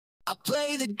I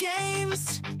play the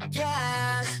games,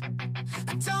 yeah.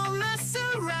 I don't mess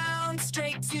around,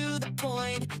 straight to the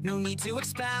point. No need to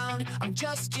expound, I'm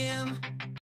just Jim.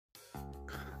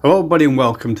 Hello everybody and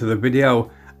welcome to the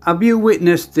video. Have you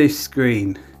witnessed this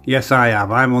screen? Yes, I have.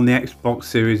 I'm on the Xbox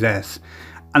Series S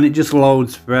and it just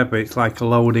loads forever. It's like a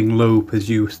loading loop as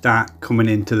you start coming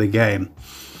into the game.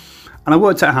 And I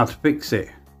worked out how to fix it,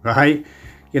 right?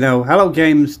 You know, Hello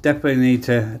Games definitely need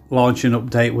to launch an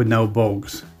update with no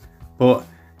bugs. But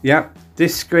yeah,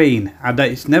 this screen,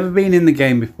 it's never been in the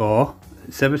game before.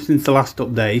 It's ever since the last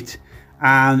update,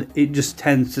 and it just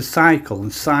tends to cycle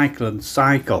and cycle and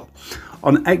cycle.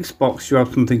 On Xbox you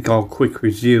have something called quick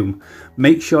resume.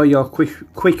 Make sure your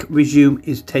quick resume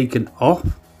is taken off.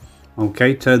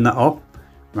 Okay, turn that off,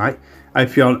 right?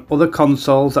 If you're on other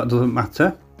consoles, that doesn't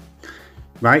matter,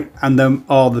 right? And then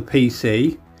or the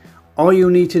PC, all you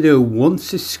need to do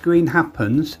once this screen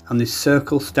happens and this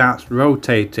circle starts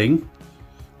rotating,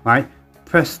 right,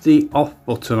 press the off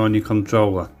button on your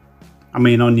controller. I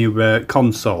mean on your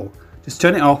console. Just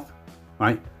turn it off,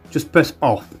 right? Just press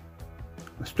off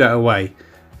straight away.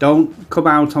 Don't come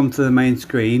out onto the main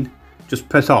screen. Just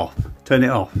press off, turn it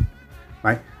off,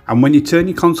 right? And when you turn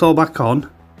your console back on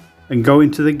and go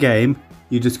into the game,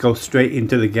 you just go straight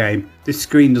into the game. This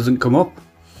screen doesn't come up.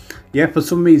 Yeah, for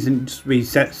some reason it just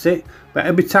resets it. But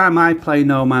every time I play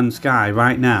No Man's Sky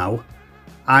right now,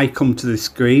 I come to this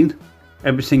screen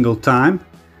every single time.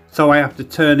 So I have to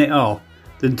turn it off,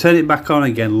 then turn it back on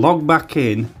again, log back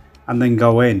in, and then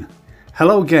go in.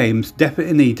 Hello Games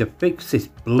definitely need to fix this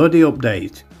bloody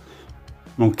update.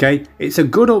 Okay, it's a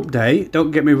good update,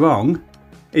 don't get me wrong.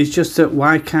 It's just that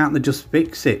why can't they just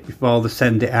fix it before they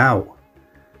send it out?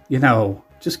 You know,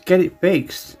 just get it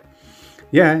fixed.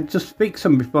 Yeah, just fix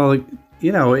them before,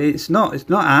 you know, it's not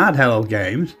hard, Hello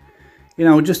Games. You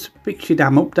know, just fix your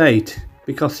damn update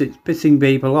because it's pissing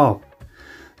people off.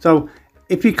 So,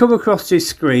 if you come across this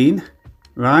screen,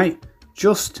 right,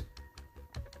 just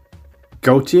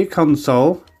go to your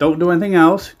console, don't do anything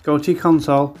else, go to your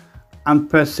console and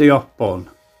press the off button,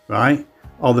 right,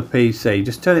 or the PC,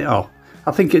 just turn it off.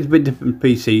 I think it's a bit different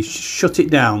PC, shut it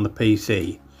down, the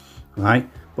PC, right,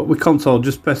 but with console,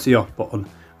 just press the off button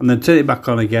and then turn it back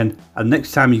on again, and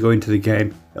next time you go into the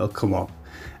game it'll come off.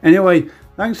 Anyway,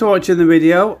 thanks for watching the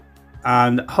video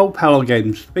and hope Hello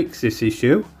Games fix this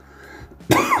issue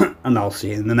and I'll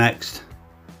see you in the next.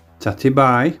 Tatty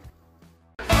bye.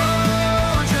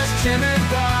 Oh, just Jim and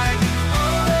Vi.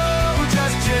 Oh,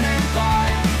 just Jim and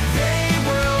Vi. They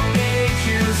will make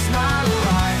you smile a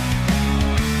lot.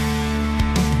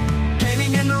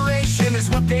 Gaming and narration is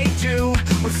what they do,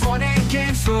 with fun and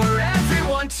games for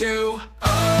everyone too.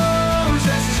 Oh,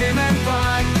 just Jim and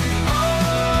Vi.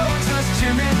 Oh, just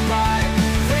Jim and Vi.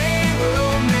 They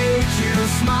will make you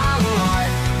smile